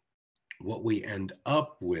senators. What we end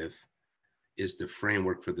up with is the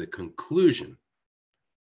framework for the conclusion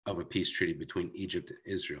of a peace treaty between Egypt and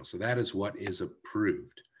Israel. So that is what is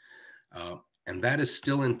approved. And that is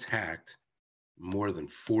still intact more than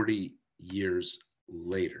 40 years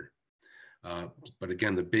later. But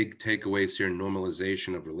again, the big takeaways here: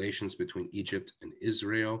 normalization of relations between Egypt and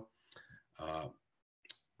Israel,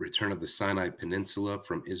 return of the Sinai Peninsula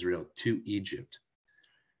from Israel to Egypt.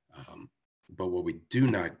 But what we do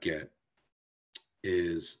not get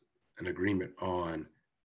is an agreement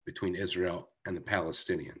between Israel and the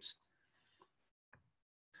Palestinians.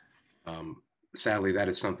 Sadly, that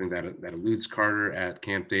is something that eludes Carter at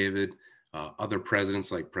Camp David. Other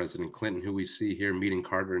presidents like President Clinton, who we see here meeting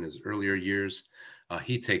Carter in his earlier years,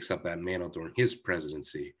 he takes up that mantle during his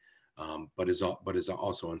presidency, but is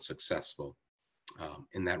also unsuccessful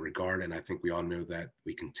in that regard. And I think we all know that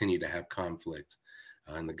we continue to have conflict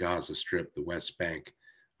in the Gaza Strip, the West Bank,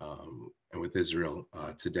 and with Israel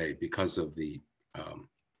today because of the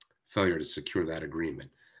failure to secure that agreement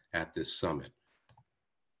at this summit.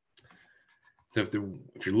 So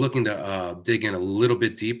if you're looking to dig in a little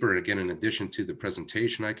bit deeper, again, in addition to the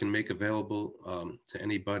presentation I can make available to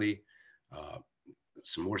anybody,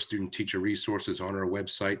 some more student teacher resources on our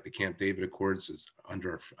website. The Camp David Accords is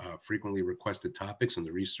under frequently requested topics on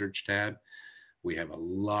the research tab. We have a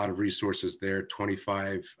lot of resources there,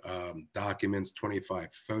 25 documents,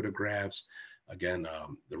 25 photographs. Again,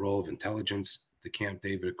 the role of intelligence, the Camp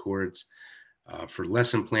David Accords. For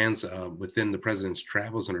lesson plans within the President's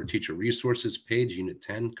Travels on our teacher resources page, Unit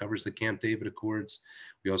 10 covers the Camp David Accords.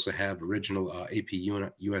 We also have original AP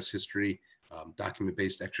US History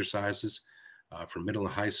document-based exercises for middle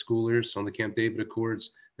and high schoolers on the Camp David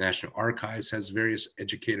Accords. National Archives has various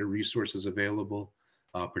educator resources available,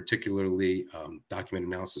 particularly document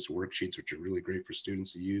analysis worksheets, which are really great for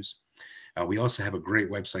students to use. We also have a great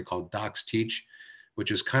website called Docs Teach,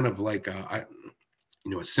 which is kind of like a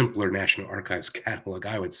simpler National Archives catalog,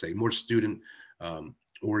 I would say, more student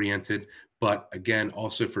oriented, but again,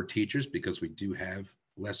 also for teachers, because we do have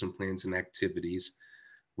lesson plans and activities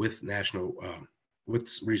with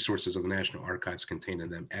with resources of the National Archives contained in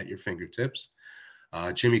them at your fingertips.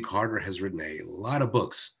 Jimmy Carter has written a lot of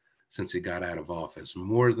books since he got out of office,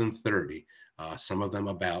 more than 30, some of them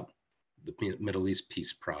about the Middle East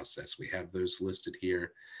peace process. We have those listed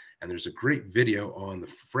here. And there's a great video on the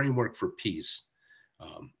framework for peace.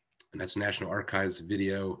 And that's National Archives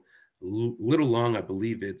video, little long. I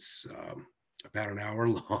believe it's about an hour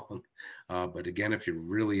long. But again, if you're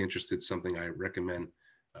really interested, something I recommend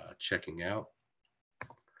checking out.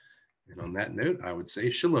 And on that note, I would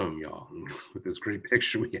say shalom, y'all, with this great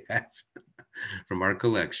picture we have from our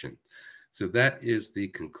collection. So that is the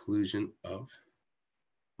conclusion of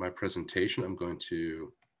my presentation. I'm going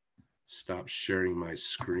to stop sharing my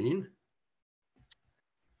screen.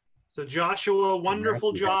 So Joshua,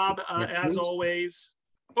 wonderful job as always.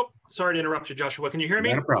 Oh, sorry to interrupt you, Joshua. Can you hear me?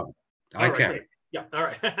 Not a problem. I can. Great. Yeah, all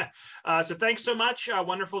right. So thanks so much.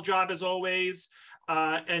 Wonderful job as always.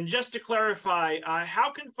 And just to clarify,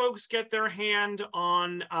 how can folks get their hand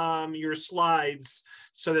on your slides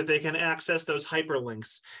so that they can access those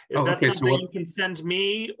hyperlinks? Is that something you can send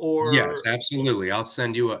me, or? Yes, absolutely. I'll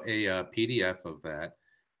send you a PDF of that.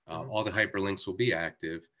 All the hyperlinks will be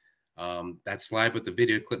active. That slide with the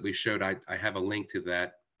video clip we showed, I have a link to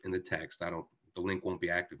that in the text. The link won't be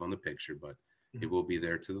active on the picture, but it will be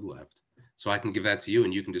there to the left. So I can give that to you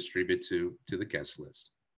and you can distribute to the guest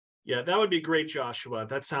list. Yeah, that would be great, Joshua.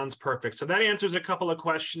 That sounds perfect. So that answers a couple of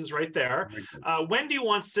questions right there. Wendy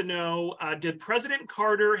wants to know, did President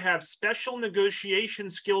Carter have special negotiation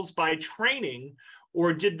skills by training,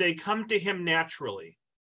 or did they come to him naturally?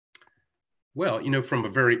 Well, from a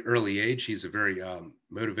very early age, he's a very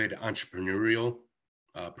motivated entrepreneurial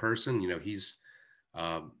person. He's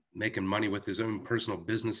making money with his own personal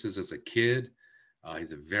businesses as a kid.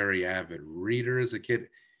 He's a very avid reader as a kid.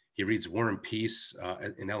 He reads War and Peace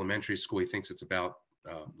in elementary school. He thinks it's about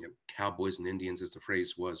cowboys and Indians, as the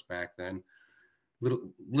phrase was back then.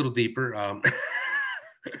 Little deeper.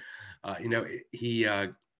 He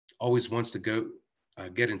always wants to go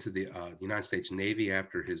get into the United States Navy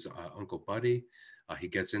after his Uncle Buddy. He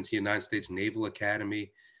gets into the United States Naval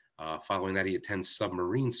Academy. Following that, he attends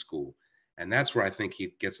submarine school. And that's where I think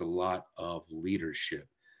he gets a lot of leadership.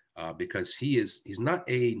 Because he's not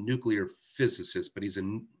a nuclear physicist, but he's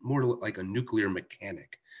more like a nuclear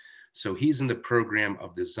mechanic. So he's in the program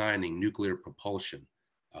of designing nuclear propulsion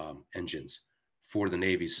engines for the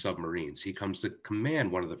Navy's submarines. He comes to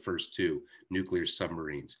command one of the first two nuclear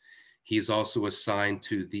submarines. He's also assigned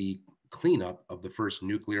to the cleanup of the first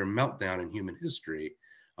nuclear meltdown in human history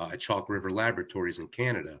at Chalk River Laboratories in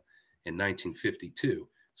Canada in 1952.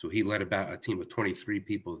 So he led about a team of 23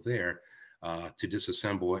 people there to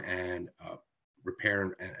disassemble and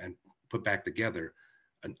repair and put back together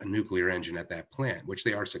a nuclear engine at that plant, which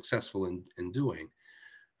they are successful in doing.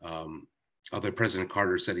 Although President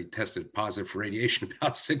Carter said he tested positive for radiation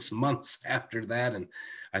about 6 months after that. And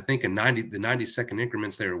I think in the 90-second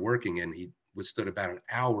increments they were working in, he withstood about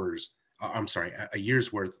a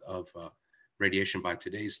year's worth of radiation by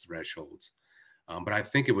today's thresholds. But I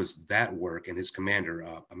think it was that work and his commander,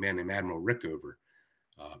 a man named Admiral Rickover,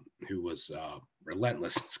 who was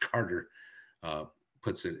relentless, as Carter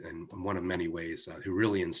puts it in one of many ways, who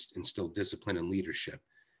really instilled discipline and leadership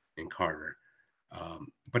in Carter.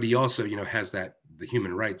 But he also, has the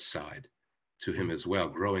human rights side to him as well,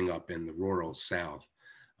 growing up in the rural South,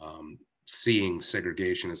 seeing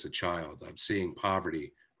segregation as a child, seeing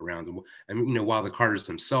poverty around them. And, while the Carters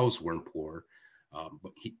themselves weren't poor,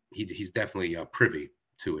 but he's definitely privy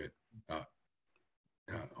to it.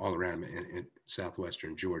 All around in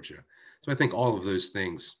southwestern Georgia. So I think all of those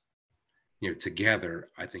things, together,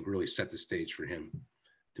 I think really set the stage for him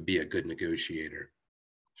to be a good negotiator.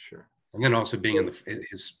 Sure. And then also being in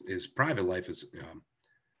his private life is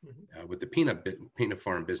with the peanut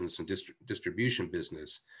farm business and distribution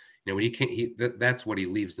business. When that's what he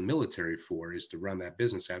leaves the military for, is to run that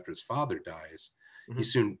business after his father dies. He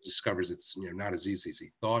soon discovers it's not as easy as he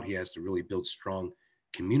thought. He has to really build strong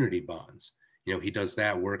community bonds. He does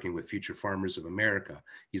that working with Future Farmers of America.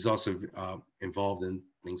 He's also involved in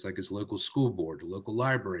things like his local school board, the local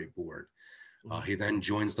library board. He then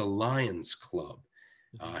joins the Lions Club.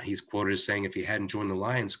 He's quoted as saying if he hadn't joined the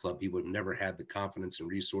Lions Club, he would have never had the confidence and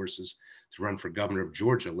resources to run for governor of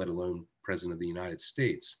Georgia, let alone president of the United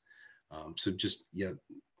States. So just,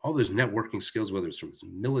 all those networking skills, whether it's from his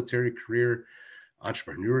military career,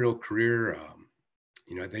 entrepreneurial career,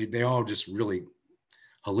 they all just really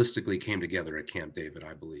holistically came together at Camp David,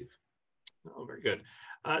 I believe. Oh, very good.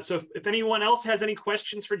 So if anyone else has any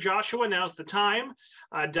questions for Joshua, now's the time.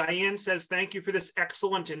 Diane says, thank you for this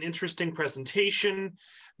excellent and interesting presentation.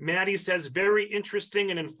 Maddie says, very interesting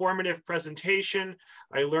and informative presentation.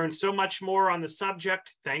 I learned so much more on the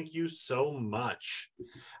subject. Thank you so much.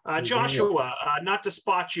 Joshua, not to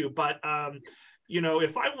spot you, but you know,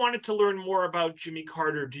 if I wanted to learn more about Jimmy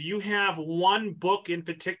Carter, do you have one book in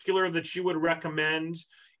particular that you would recommend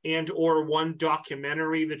and or one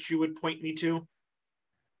documentary that you would point me to?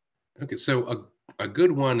 Okay, so a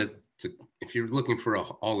good one if you're looking for an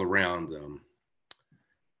all-around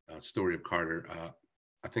story of Carter,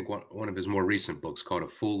 I think one of his more recent books called A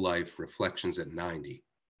Full Life: Reflections at 90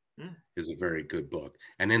 is a very good book.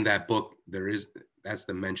 And in that book, that's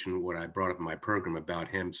the mention what I brought up in my program about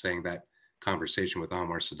him saying that conversation with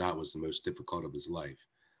Anwar Sadat was the most difficult of his life.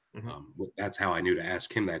 That's how I knew to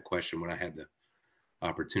ask him that question when I had the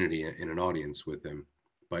opportunity in an audience with him.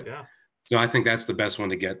 But yeah. So I think that's the best one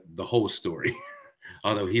to get the whole story.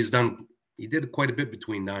 Although he did quite a bit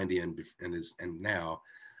between 90 and now.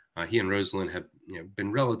 He and Rosalind have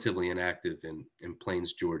been relatively inactive in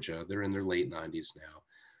Plains, Georgia. They're in their late 90s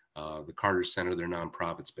now. The Carter Center, their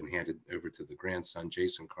nonprofit's been handed over to the grandson,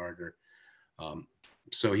 Jason Carter.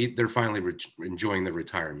 So they're finally enjoying the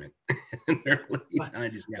retirement in their late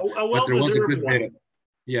 90s now. But there was a good bit.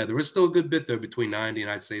 Yeah, there was still a good bit though between 90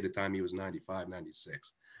 and I'd say the time he was 95,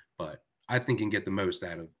 96. But I think you can get the most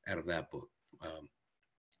out of that book,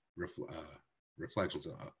 Reflections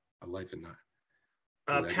of a Life in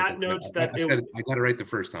 90. Pat notes that I got it right the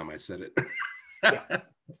first time I said it.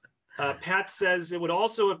 Yeah. Pat says it would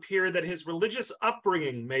also appear that his religious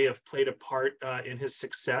upbringing may have played a part in his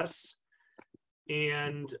success.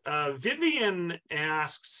 And Vivian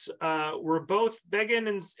asks, were both Begin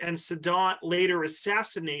and Sadat later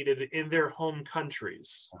assassinated in their home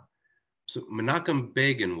countries? So Menachem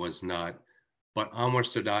Begin was not, but Anwar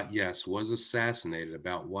Sadat, yes, was assassinated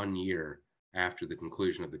about 1 year after the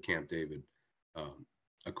conclusion of the Camp David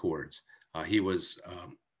Accords. He was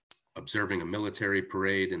observing a military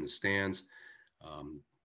parade in the stands.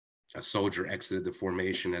 A soldier exited the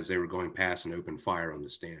formation as they were going past and opened fire on the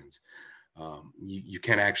stands. You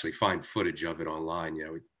can actually find footage of it online.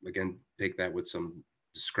 Again, take that with some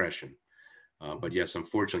discretion. But yes,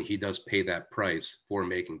 unfortunately, he does pay that price for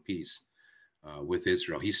making peace with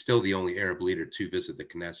Israel. He's still the only Arab leader to visit the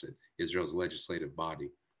Knesset, Israel's legislative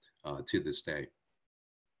body, to this day.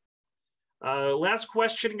 Last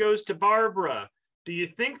question goes to Barbara. Do you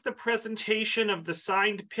think the presentation of the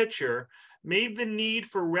signed picture made the need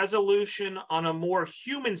for resolution on a more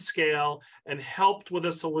human scale and helped with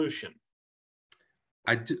a solution?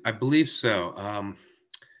 I believe so.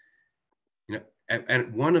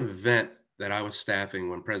 At one event that I was staffing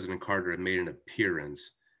when President Carter had made an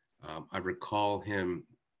appearance, I recall him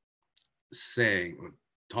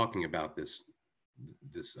talking about this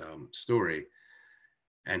story,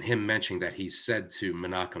 and him mentioning that he said to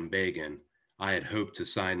Menachem Begin, I had hoped to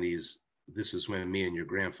sign these. This is when me and your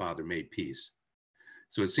grandfather made peace.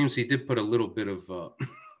 So it seems he did put a little bit of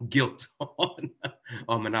guilt on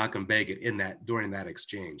Menachem Begin during that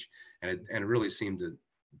exchange, and it really seemed to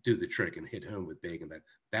do the trick and hit home with Begin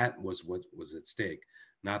that was what was at stake,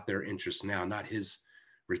 not their interest now, not his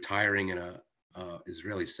retiring in a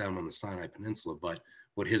Israeli settlement on the Sinai Peninsula, but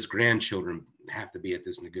would his grandchildren have to be at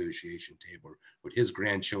this negotiation table? Would his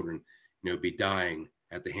grandchildren, be dying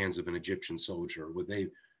at the hands of an Egyptian soldier? Or would they,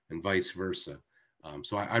 and vice versa?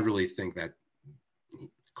 So I really think that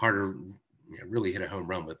Carter really hit a home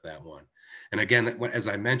run with that one. And again, as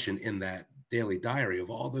I mentioned in that daily diary, of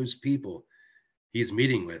all those people he's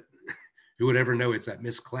meeting with, who would ever know it's that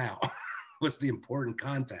Miss Clow was the important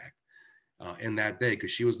contact in that day,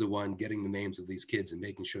 because she was the one getting the names of these kids and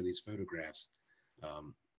making sure these photographs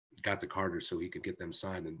got to Carter so he could get them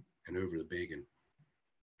signed and over the Begin.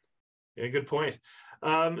 Yeah, good point.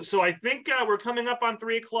 So I think we're coming up on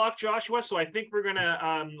 3 o'clock, Joshua. So I think we're going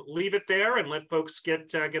to leave it there and let folks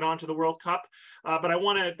get on to the World Cup. But I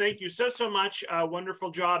want to thank you so much. Wonderful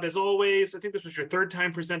job as always. I think this was your 3rd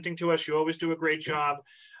time presenting to us. You always do a great job.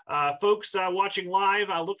 Folks watching live,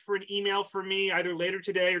 look for an email from me either later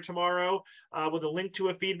today or tomorrow with a link to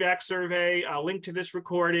a feedback survey, a link to this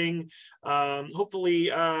recording, hopefully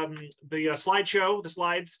the slideshow, the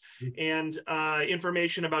slides, and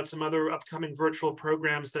information about some other upcoming virtual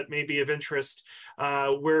programs that may be of interest.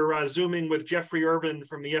 We're Zooming with Jeffrey Urban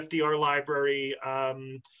from the FDR Library,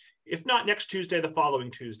 if not next Tuesday, the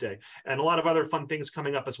following Tuesday, and a lot of other fun things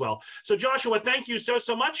coming up as well. So Joshua, thank you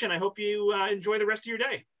so much, and I hope you enjoy the rest of your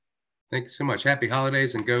day. Thank you so much. Happy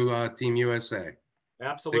holidays and go Team USA.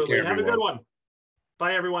 Absolutely. Have a good one.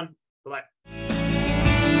 Bye, everyone. Bye-bye.